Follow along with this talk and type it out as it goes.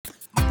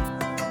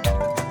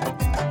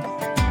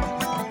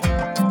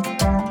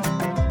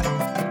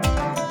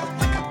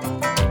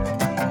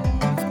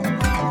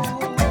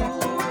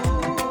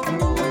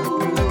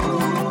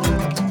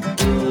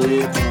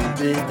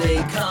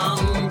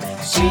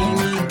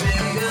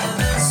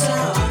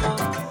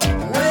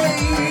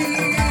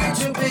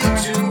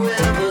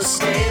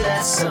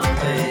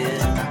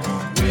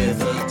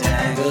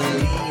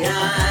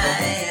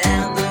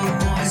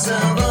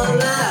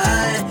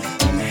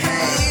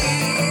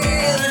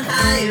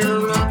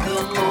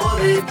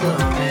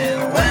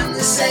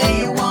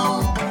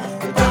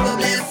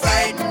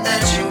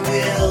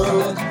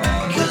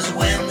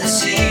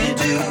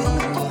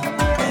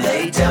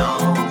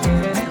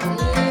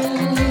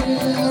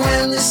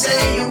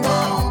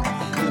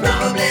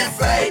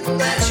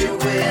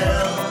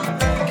will.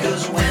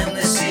 'Cause when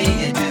they see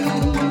you do,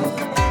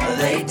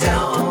 they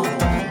don't.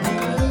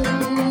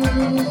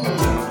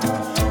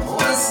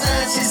 What's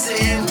that you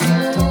say?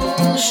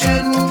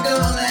 Shouldn't go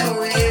that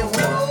way.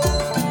 Whoa,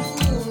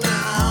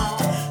 now,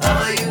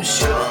 are you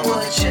sure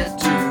what you're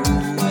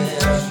doing?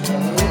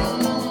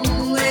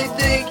 They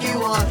think you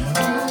are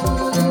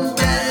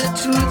better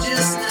to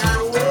just not.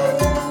 Whoa,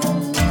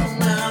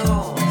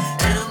 now,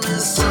 and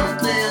there's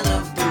something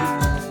I'm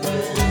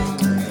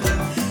doing.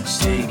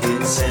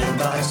 Sticking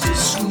sandbags to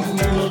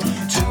school,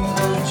 to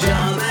a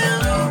job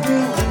and a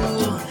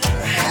rule.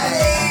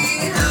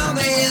 Hey, how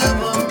they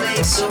ever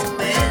make so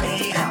many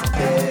out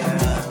there?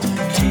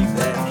 Keep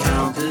that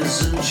compass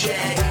in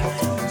check.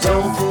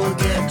 Don't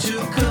forget to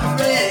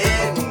correct.